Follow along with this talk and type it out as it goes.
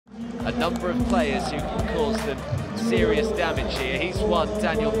a number of players who can cause them serious damage here. He's one,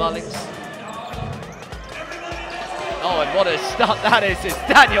 Daniel Mullings. Oh, and what a stunt that is, as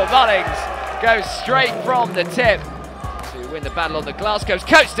Daniel Mullings goes straight from the tip to win the battle on the glass, goes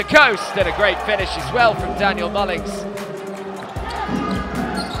coast to coast, and a great finish as well from Daniel Mullings.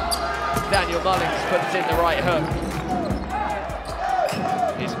 Daniel Mullings puts in the right hook.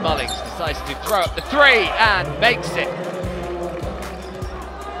 Here's Mullings, decides to throw up the three and makes it.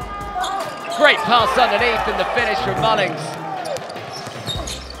 Great pass underneath and the finish from Mullings.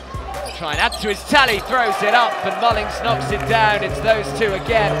 Try and add to his tally, throws it up and Mullings knocks it down. It's those two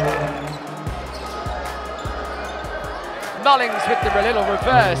again. Mullings with the little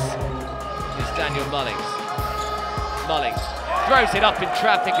reverse. Here's Daniel Mullings. Mullings throws it up in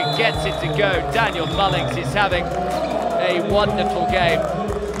traffic and gets it to go. Daniel Mullings is having a wonderful game.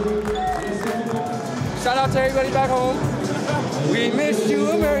 Shout out to everybody back home. We miss you,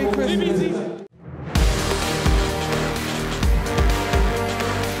 America.